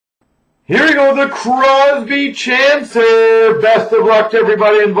Here we go, the Crosby Chancer. Best of luck to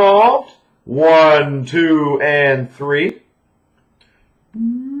everybody involved. 1, 2, and 3.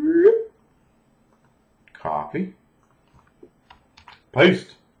 Copy.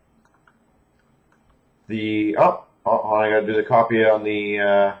 Paste. I gotta do the copy on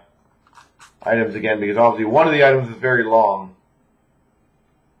the items again because obviously one of the items is very long.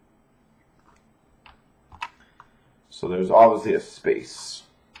 So there's obviously a space.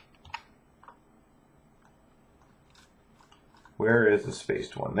 Where is the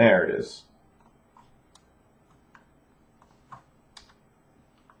spaced one? There it is.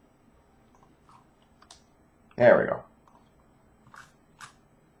 There we go.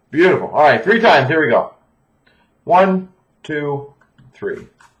 Beautiful. All right, 3 times. Here we go. 1, 2, 3.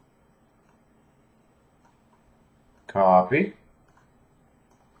 Copy.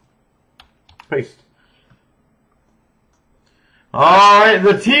 Paste. Alright,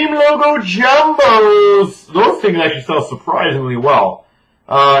 the team logo jumbos. Those things actually sell surprisingly well.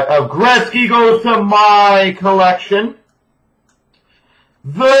 Gretzky goes to my collection.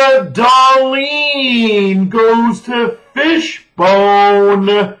 The Darlene goes to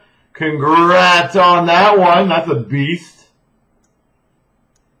Fishbone. Congrats on that one. That's a beast.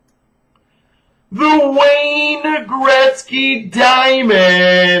 The Wayne Gretzky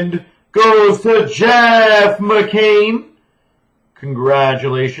Diamond goes to Jeff McCain.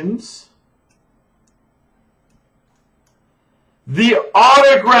 Congratulations. The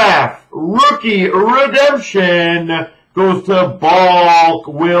autograph rookie redemption goes to Balk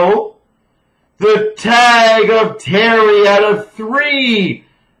Will. The tag of Terry out of 3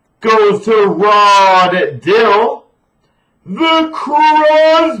 goes to Rod Dill. The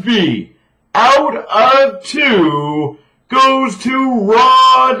Crosby out of 2 goes to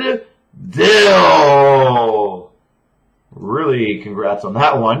Rod Dill. Really, congrats on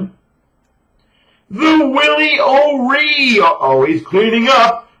that one. The Willie O'Ree, oh, he's cleaning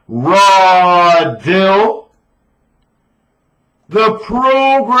up, Rod Dill. The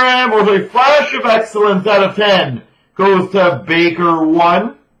program, or the flash of excellence out of 10, goes to Baker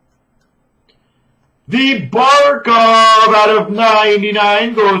 1. The Barkov out of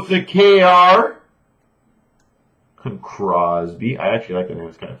 99 goes to KR. Crosby, I actually like that name,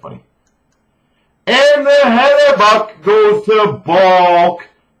 it's kind of funny. And the Hennebuck goes to Balk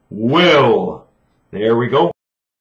Will. There we go.